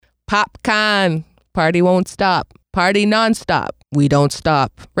Popcaan. Party won't stop. Party non-stop. We don't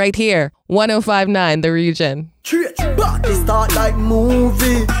stop. Right here, 105.9 The Region. Party start like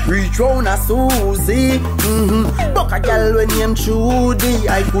movie. Reach round a Susie. Buck a girl when named Trudy.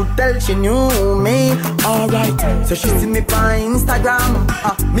 I could tell she knew me. Alright, so she see me on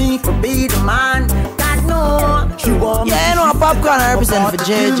Instagram. Me for be the man. God no, she want me. Yeah, you know Popcaan I represent for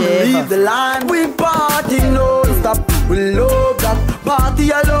JJ. Leave the land. We party non-stop. We love that. Party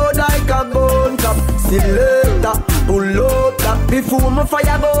alone like a gun club. Selector, pull up that. Before my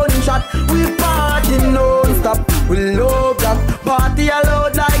fire gun shot. We party non-stop. We love that. Party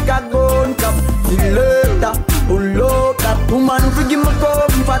alone like a gun club. Selector, pull up that. Woman forgive me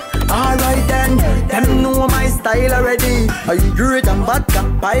comfort. Alright then, them know my style already. I great and vodka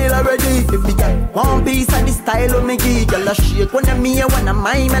pile already. If we got one piece of the style of me geek, y'all a shake when I'm me when I'm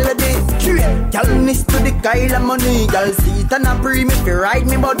my melody. Y'all miss to the Kyle of money. Y'all see it and a pre me fi ride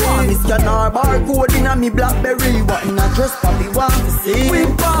me body. Miss your barcode in a me Blackberry. What in a dress papi want to see? We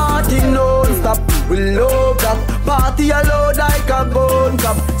party non-stop. We love that. Party alone like a gun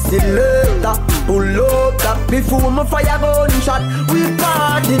club. Selector, pull up that. Before my fire gun shot. We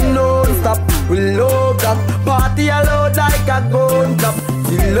party non-stop. We love that. Party alone like a gun club.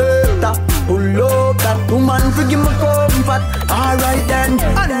 Selector, pull up that. Woman forgive me comfort. Alright then,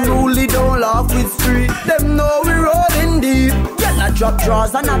 unruly don't laugh with street. Them know we rolling deep. Y'all a drop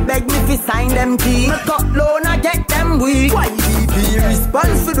drawers and I beg me fi sign them key. Me cut loan I get them weak. Why be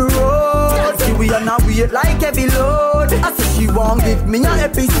response to the road? See we on a wait like heavy load. I say she won't give me an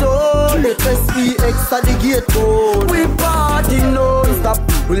episode. Let us see extra the gate code. We party non-stop.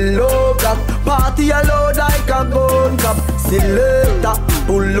 We love that. Party alone like a gun club. Selector,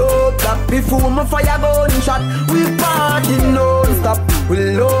 pull up that. Before my fire gun shot. We party non-stop. We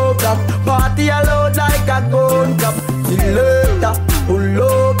love that. Party alone like a gun club. Selector, pull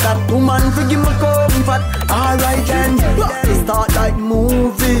up that. Woman forgive me comfort. Alright then, they start like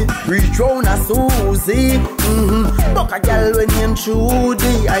movie. Reach round a Susie. Buck a girl when named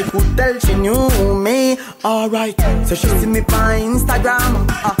Trudy. I could tell she knew me. Alright, so she see me on Instagram.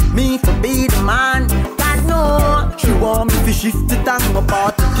 Me for be the man. God no, she want me to shift the tank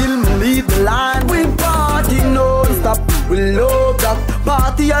apart to kill me, leave the land. We party non-stop. We love that.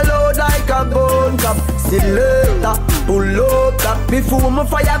 Party alone like a gun club. Selector, pull up that. Before my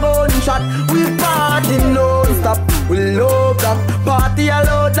fire gun shot. We party non-stop. We love that. Party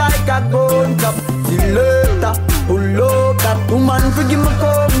alone like a gun club. Selector, pull up that. Woman forgive me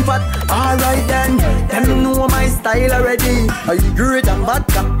comfort. Alright then, them know my style already. I great and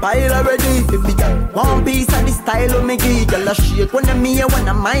vodka pile already. If we got one piece of the style of me geek, y'all a shake when I'm me when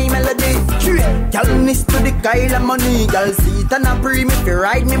I'm my melody. Y'all miss to the Kyle of money. Y'all see it and a pre me fi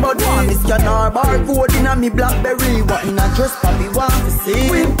ride me body. Miss your barcode in a me Blackberry. What in a dress papi want to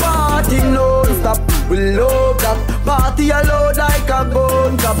see? We party non-stop. We love that. Party alone like a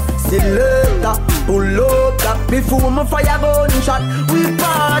gun club. Selector, pull up that. Before my fire gun shot. We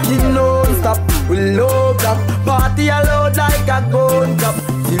party non-stop. We love that. Party alone like a gun club.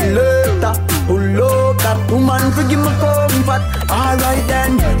 Selector, pull up that. Woman forgive me comfort. Alright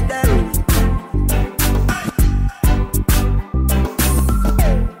then.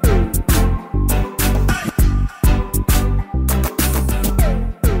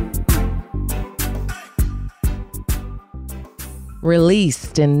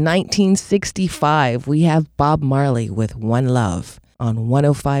 Released in 1965, we have Bob Marley with One Love on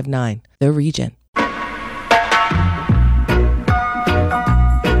 105.9 The Region.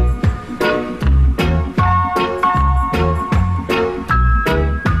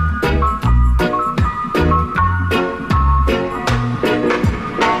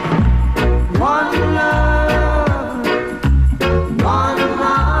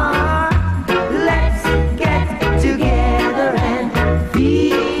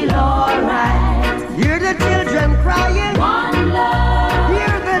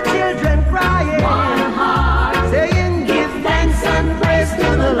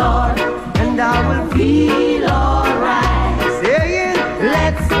 Feel alright, saying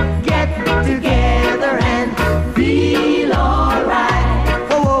let's get together and feel alright.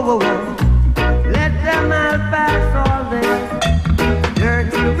 Whoa, whoa, whoa, whoa. Let them all pass all their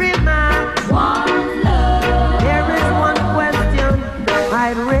dirty remarks. One love. There is one question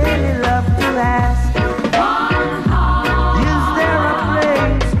I'd really love to ask. One heart. Is there a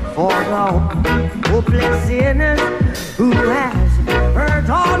place for the hopeless sinners who has hurt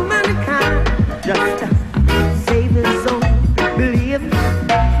all men?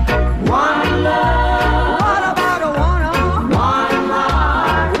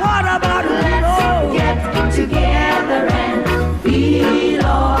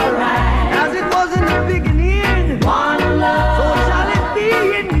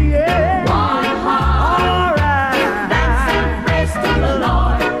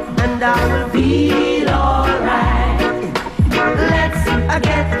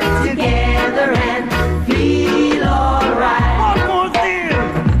 get together and feel alright. One more thing.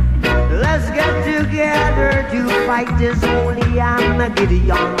 Let's get together to fight this holy Armageddon.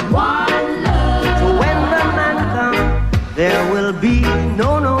 One love. So when the man comes, there will be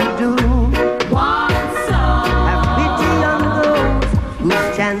no doom. One song. Have pity on those whose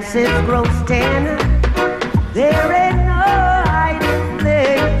chances grow thin. There ain't no hiding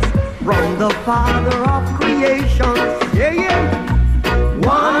place from the Father of creation. Yeah, yeah.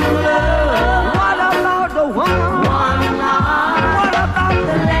 One love. What about the one? One love. What about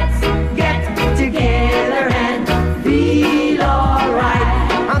the Let's get together and feel alright.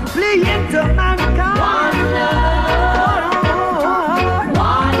 I'm pleading to mankind. One love.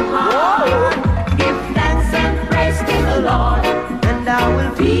 One heart. Give thanks and praise to the Lord. And I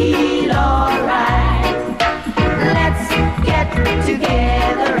will Feel alright. Let's get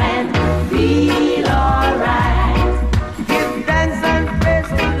together and feel alright. give thanks and praise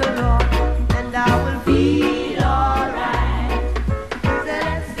to the Lord. And I will Feel alright.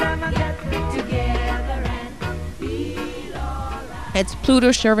 let's Get together and feel alright. It's Pluto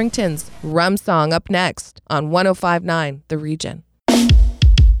Shervington's Rum Song up next on 105.9 The Region.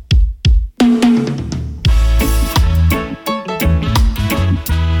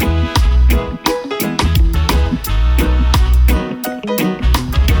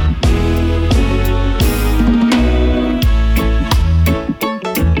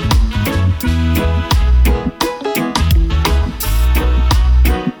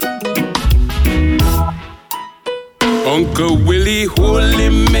 Uncle Willie hold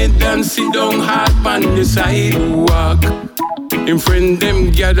him mid and sit down hard on the sidewalk. Him friend them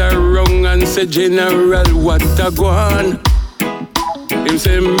gather round and say, General, what a go on? Him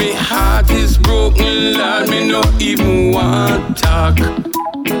say, me heart is broken, Lord, me no even want talk.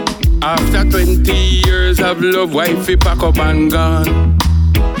 After 20 years of love, wifey pack up and gone.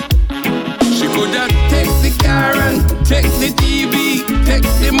 She coulda take the car and take the TV, take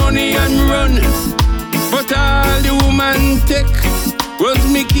the money and run. But all the woman take was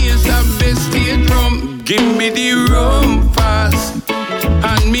me case of bestie drum. Give me the rum fast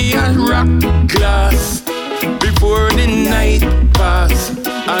and me a rock glass before the night pass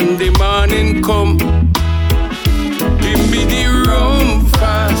and the morning come. Give me the rum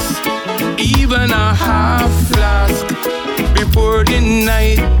fast, even a half flask before the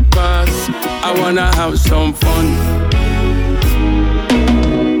night pass. I wanna have some fun.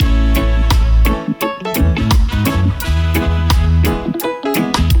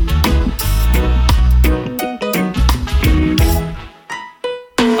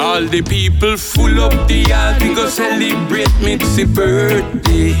 All the people full up the yard, we go celebrate Mitzi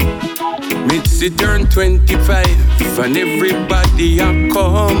birthday. Mitzi turned 25 and everybody a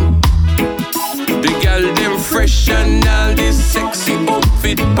come. The gal them fresh and all this sexy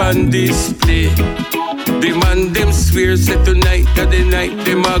outfit on display. The man them swear say tonight or the night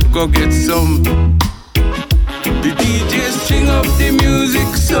them a go get some. The DJs string up the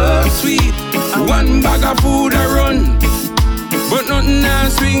music so sweet. One bag of food a run. But nothing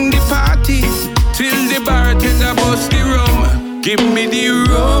else swing the party till the bartender bust the rum. Give me the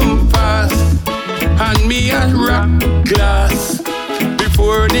rum fast and me a rock glass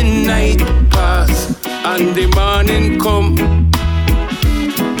before the night pass and the morning come.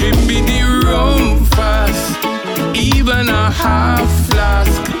 Give me the rum fast, even a half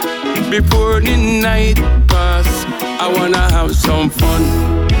flask before the night pass. I wanna have some fun.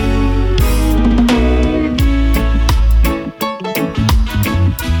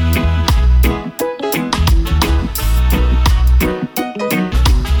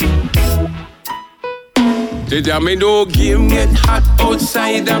 Did me no game get hot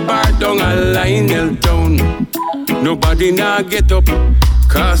outside the bar down a Lionel Town. Nobody nah get up,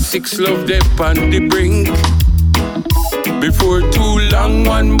 cause 6 love dep on the brink. Before too long,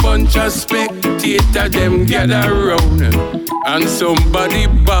 one bunch of spectators them gather round, and somebody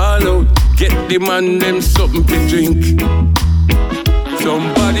ball out, get the man them something to drink.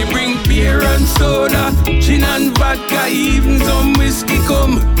 Somebody bring beer and soda, gin and vodka, even some whiskey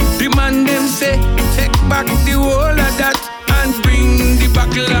come. The man them say, take back the whole of that and bring the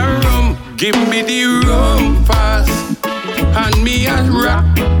bottle of rum. Give me the rum fast and me a rock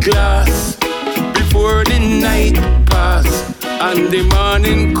glass before the night pass and the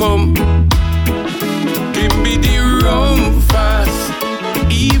morning come. Give me the rum fast,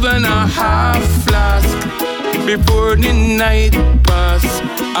 even a half flask before the night pass.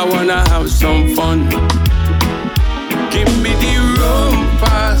 I wanna have some fun. Give me the rum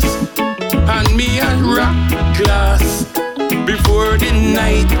fast and me a rock glass before the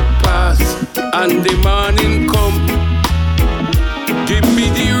night pass and the morning come. Give me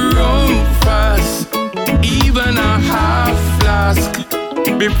the rum fast, even a half flask.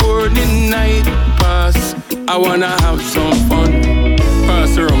 Before the night pass, I wanna have some fun.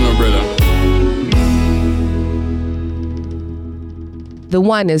 Pass the rum, no brother. The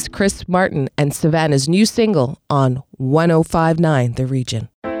One is Chris Martin and Savannah's new single on 105.9 The Region.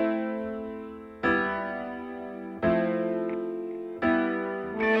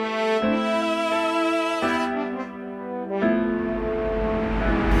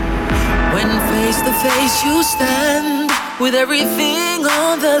 When face to face you stand with everything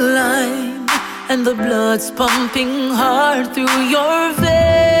on the line, and the blood's pumping hard through your veins,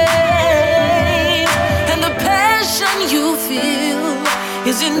 and the passion you feel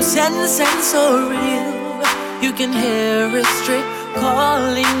is intense and so real. You can hear it straight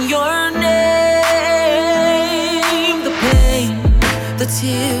calling your name. The pain, the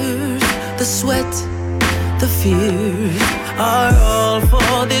tears, the sweat, the fears are all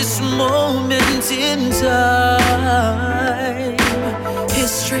for this moment in time.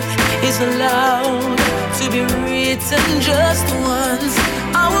 History is allowed to be written just once.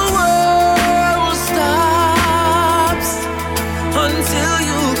 Our world stops until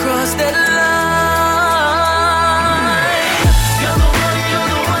you cross that line. You're the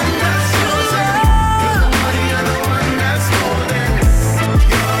one that's chosen. You're the one that's golden.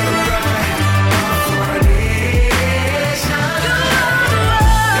 You're the bride of our nation. You're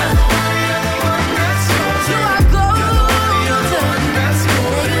the one that's chosen. You are golden. You're the one that's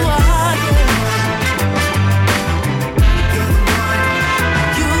golden. You are.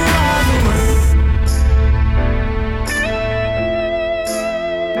 You are the one.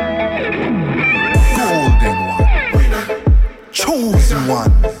 Golden one, chosen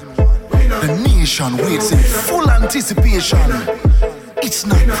one. The nation waits in full anticipation. It's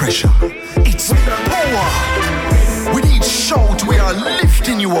not pressure, it's power. With each shout we are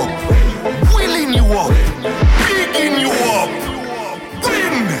lifting you up, willing you up, picking you up.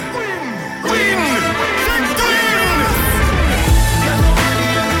 Win, win, victory.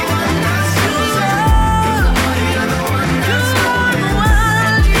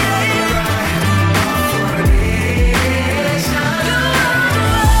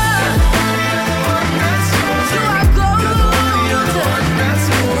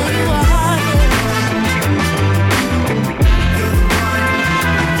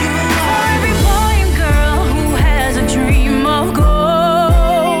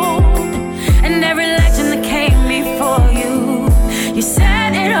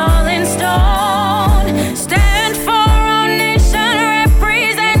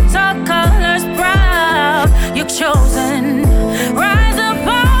 Chosen, rise up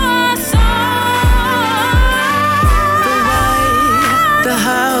our song. The why, the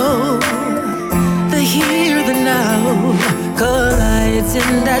how, the here, the now collides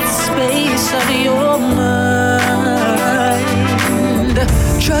in that space of your mind.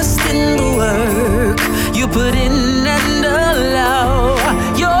 Trust in the work you put in and allow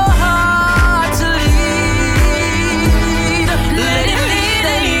your heart to lead. Let it lead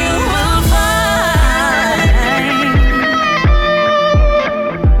and you will find.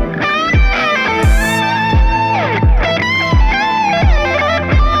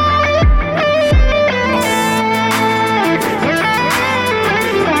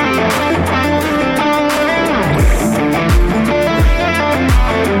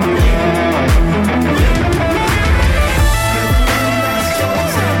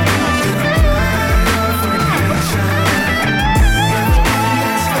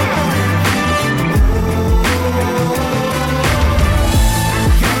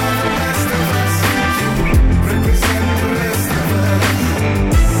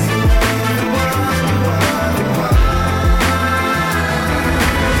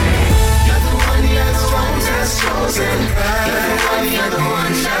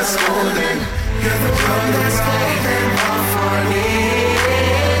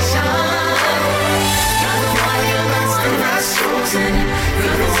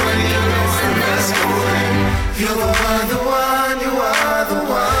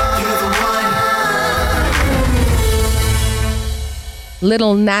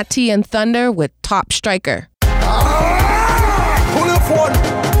 Little Natty and Thunda with Top Striker. Pull your phone.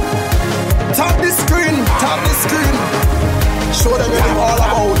 Tap the screen. Tap the screen. Show them what I'm all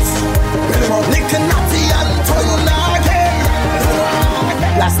about. Little Natty and Thunda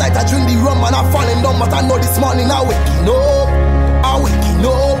again. Last night I drink the rum and I'm falling down, but I know this morning I'm waking up. I'm waking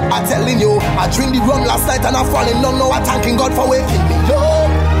up. I'm telling you, I drink the rum last night and I'm falling down. Now I'm thanking God for waking me up.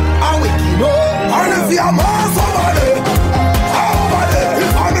 I'm waking up. And if you're more somebody,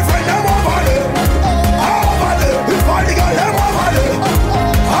 if I'm the friend, I'm over there. Over there. If I'm the girl, I'm over there.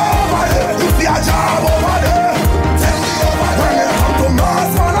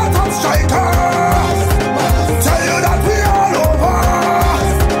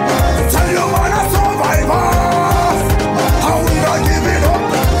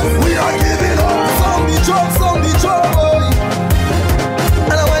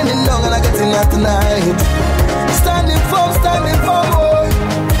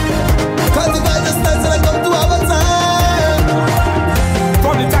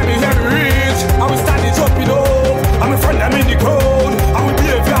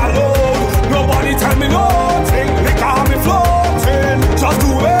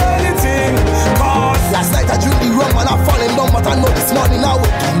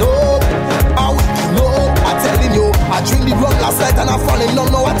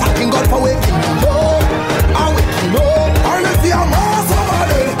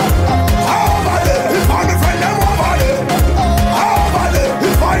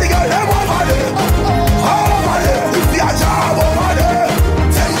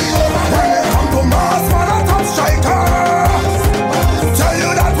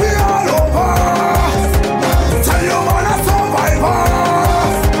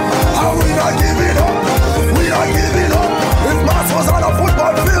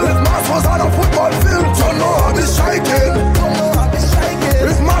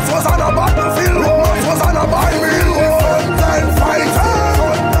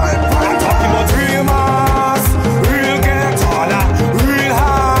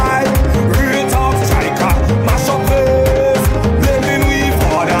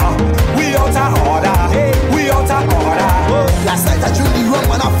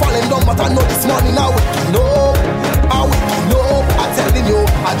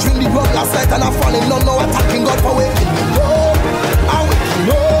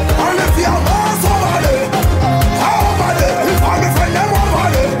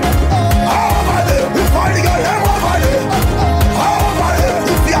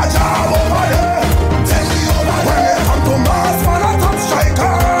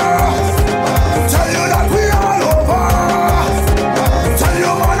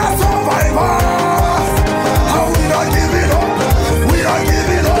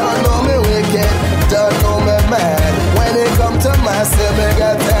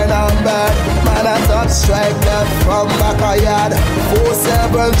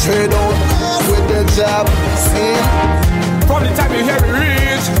 and trade out with the job. See? From the time you hear me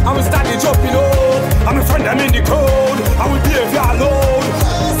reach, I'm standing jumping out. I'm a friend, I'm in the code. I will be if you're alone.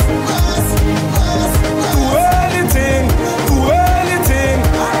 Do anything.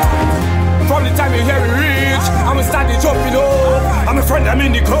 From the time you hear me reach, I'm standing jumping out. I'm a friend, I'm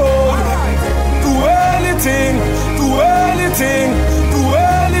in the code. Do anything.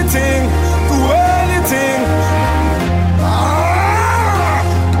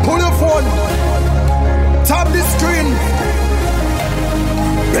 Pull your phone. Tap the screen.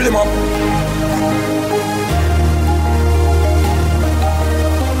 Build him up.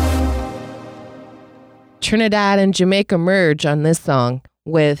 Trinidad and Jamaica merge on this song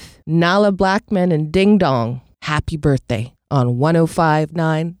with Nala Blackman and Ding Dong. Happy birthday on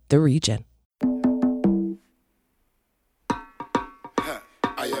 105.9 The Region.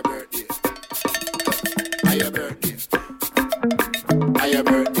 Your birthday. Your birthday. Your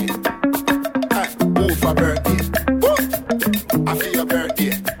birthday. Move for birthday. I feel your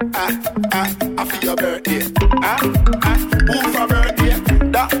birthday. I feel your birthday. Move for birthday.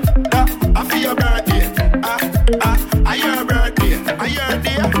 I feel your birthday. Your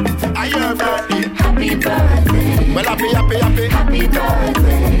birthday. Your birthday. Happy birthday. Well, happy. Happy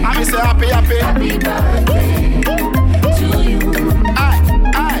birthday. I say happy. Happy birthday to you.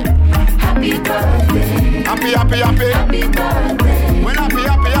 Happy birthday. Happy. Happy birthday. Well, happy.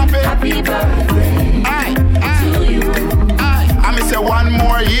 Happy birthday to you. I me say one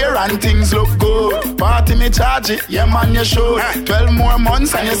more year and things look good. Party me charge it, yeah man you should. 12 more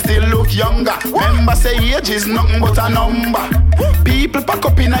months and you still look younger. Remember say age is nothing but a number. People pack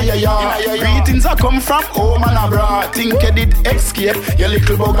up in your yard. Greetings are come from home and abroad. Think you did escape, you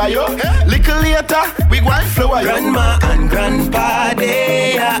little bugger yo. Little later, we go and flower yo. Grandma and grandpa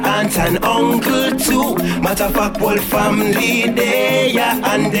they are aunt and uncle too. Matter of fact, whole family they are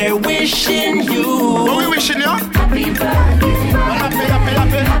and they're wishing you. Who we wishing you? Happy birthday. Happy.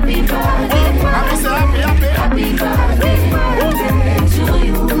 Happy birthday. Happy say happy. Happy birthday to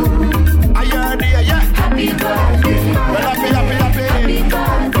you. I heard it, yeah. Happy birthday. Well, happy. Happy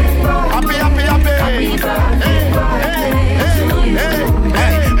birthday. Happy.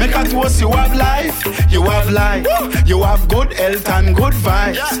 Hey. Make a toast, you have life. You have good health and good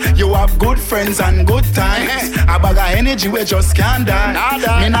vibes. You have good friends and good times. A bag of energy we just can't die.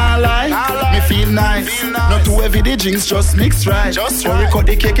 Me nah lie, me feel nice. Not too heavy the drinks, just mix right. When we cut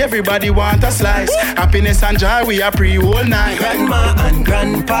the cake, everybody want a slice. Happiness and joy, we are pre whole night. Grandma and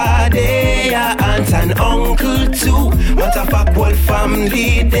grandpa they are aunt and uncle too. Matter of fact, whole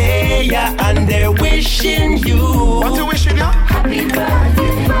family they are and they're wishing you. What you wishing you? Happy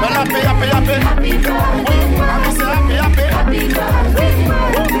birthday. Well, happy. Happy birthday. I say happy. Happy birthday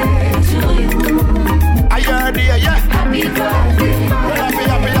to you. I heard it, yeah. Happy birthday. Well, happy.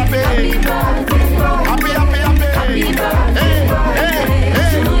 Happy birthday. Happy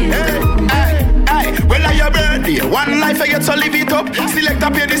Hey. Well, on your birthday, one life I get to live it up. Select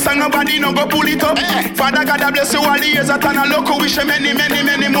up here this song, nobody no go pull it up. Father God, I bless you all the years that I look. Wish you many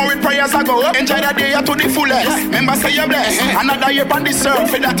more with prayers I go up. Enjoy the day to the fullest. Remember say you're blessed. Another year on the surf,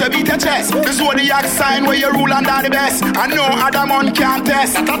 for that to beat your chest. This is what the act sign where you rule and are the best. I know other man can't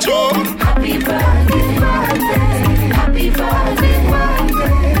test. That's true. Happy birthday. Happy birthday.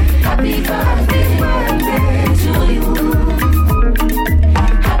 Happy birthday to you.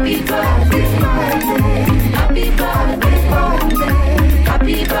 Happy birthday. Happy birthday.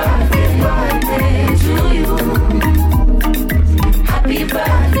 Happy birthday to you. Happy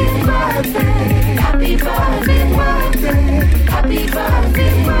birthday. Happy birthday. Happy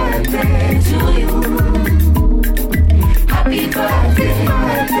birthday to you. Happy birthday.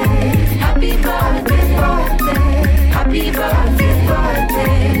 Happy birthday.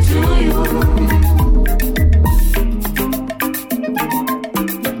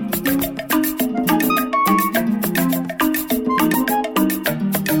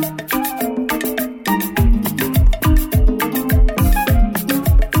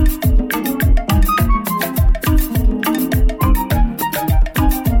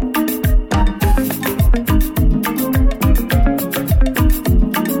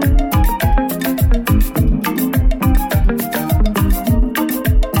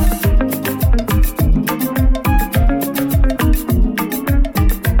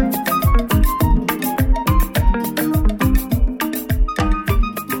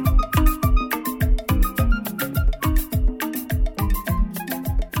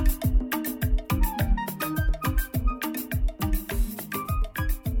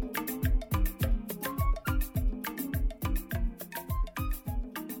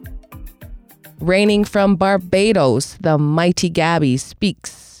 Reigning from Barbados, the mighty Gabby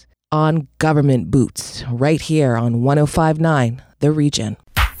speaks on government boots right here on 105.9 The Region.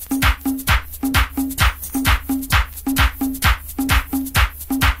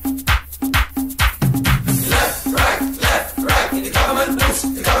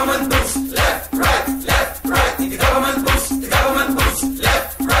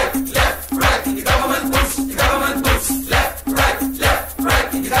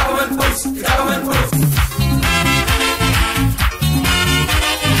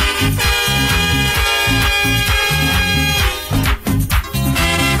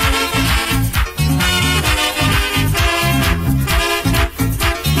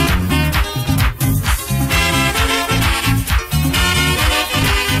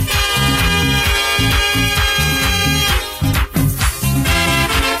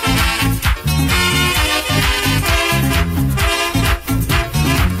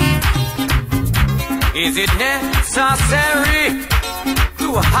 Is it necessary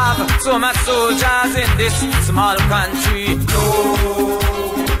to have so much soldiers in this small country? No,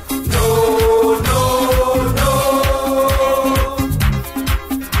 no, no, no.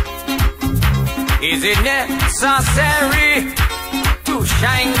 Is it necessary to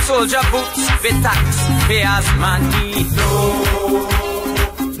shine soldier boots with taxpayers' money? No,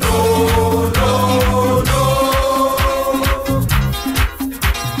 no, no, no.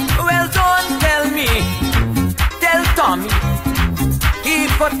 Well, don't tell me, tell Tommy, he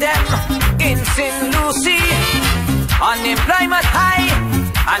put them in St. Lucie, unemployment high,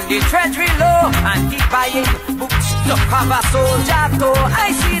 and the treasury low, and he buying boots to cover soldier toe.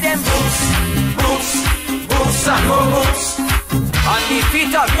 I see them boots, boots, boots and more boots, on the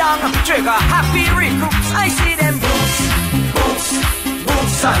feet of young trigger happy recruits. I see them boots, boots,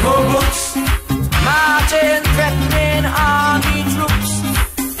 boots and more boots, marching, threatening army troops.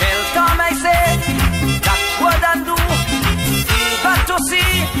 Tell Tom I say, that wouldn't do. We got to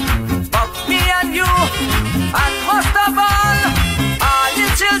see, but me and you, and most of all the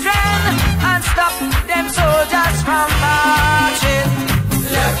children, and stop them soldiers from marching.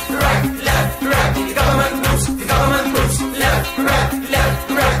 Left, right, the government boots, the government boots. Left, right,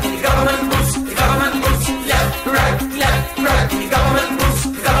 the government boots, the government boots. Left, right, the government boots,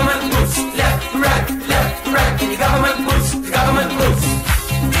 the government boots. Left, right, the government boots, the government boots.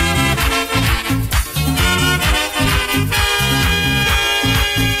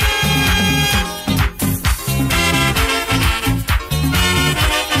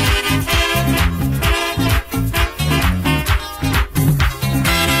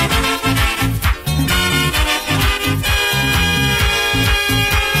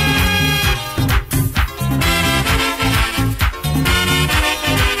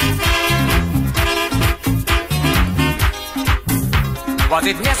 Was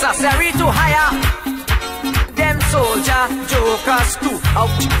it necessary to hire them soldier jokers to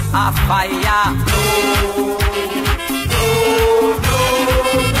out a fire? No, no, no,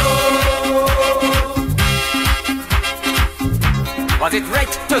 no. Was it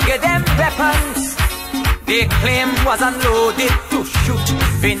right to give them weapons they claim was unloaded to shoot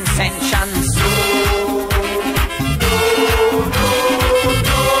Vincentians? No, no, no,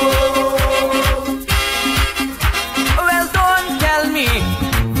 no. Well, don't tell me,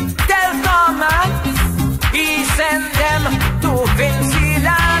 tell Norman, he sent them to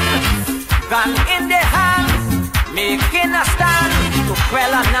Vinceland, gun in the hand, making a stand to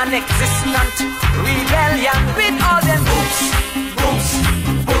quell a non-existent rebellion with all them boots, boots,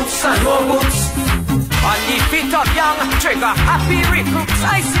 boots and more boots, on the feet of young trigger happy recruits.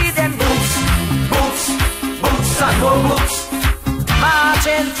 I see them boots, boots, boots and more boots,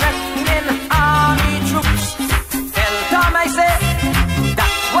 marching, threatening army troops. Tell Tom I say,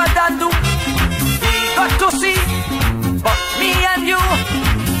 that what I do, we got to see, but me and you,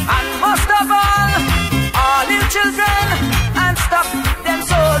 and most of all the children, and stop them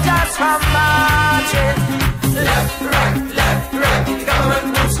soldiers from marching. Left, right, the government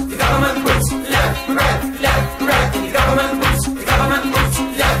boots, the government boots. Left, right, the government boots, the government boots.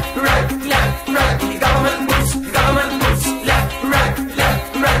 Left, right, the government boots, the government boots. Left,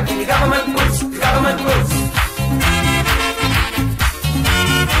 right, the government boots, the government boots.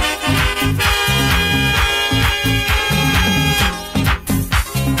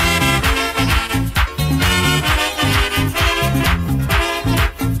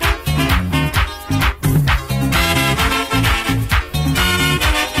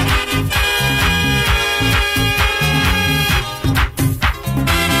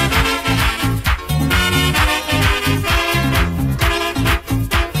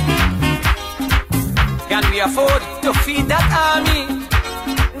 Afford to feed that army,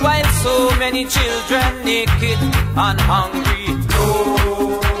 while so many children naked and hungry.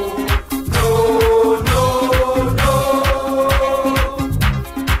 No, no, no, no.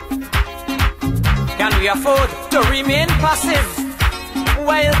 Can we afford to remain passive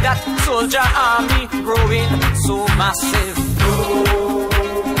while that soldier army growing so massive? No,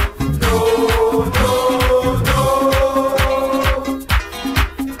 no, no, no.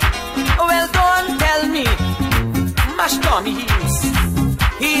 Well, don't tell me, mash Tommy Heels,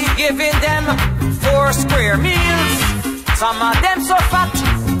 he giving them 4 square meals. Some of them so fat,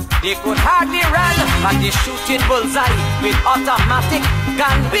 they could hardly run, but they shooting bullseye with automatic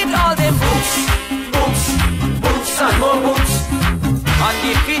gun. With all them boots, boots, boots and more boots on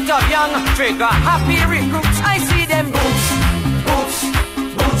the feet of young trigger happy recruits. I see them boots, boots,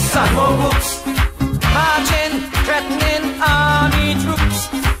 boots and more boots, marching, threatening army troops.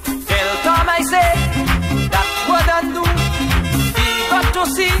 Tell Tom I say, that wouldn't do. He got to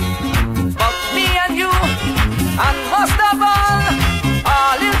see about me and you, and most of all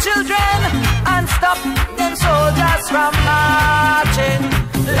you children, and stop them soldiers from marching.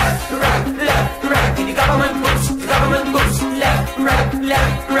 Left, right, in the government boots, the government boots. Left,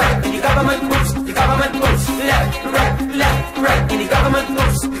 right, in the government boots, the government boots. Left, right, in the government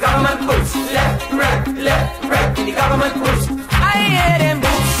boots, the government boots. Left, right, in the government boots. I hear them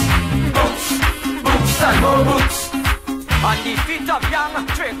boots, boots, boots and more boots on the feet of young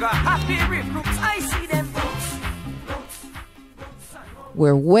trigger happy recruits. I see them boots, boots, boots and more.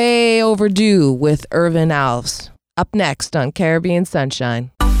 We're way overdue with Erphan Alves. Up next on Caribbean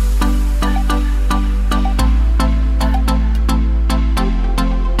Sunshine.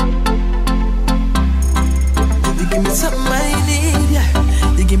 You give me something I need,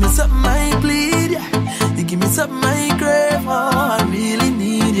 yeah. You give me something I bleed, yeah. You give me something I crave, oh, I really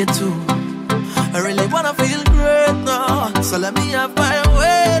need you too. I really wanna feel great now, so let me have my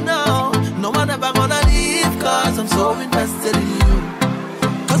way now. No one ever gonna leave, cause I'm so invested in you.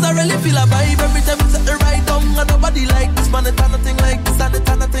 Cause I really feel a vibe every time you set the right down. And nobody like this man, it's nothing like this, and it's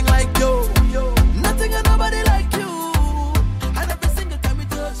nothing like you. Nothing and nobody like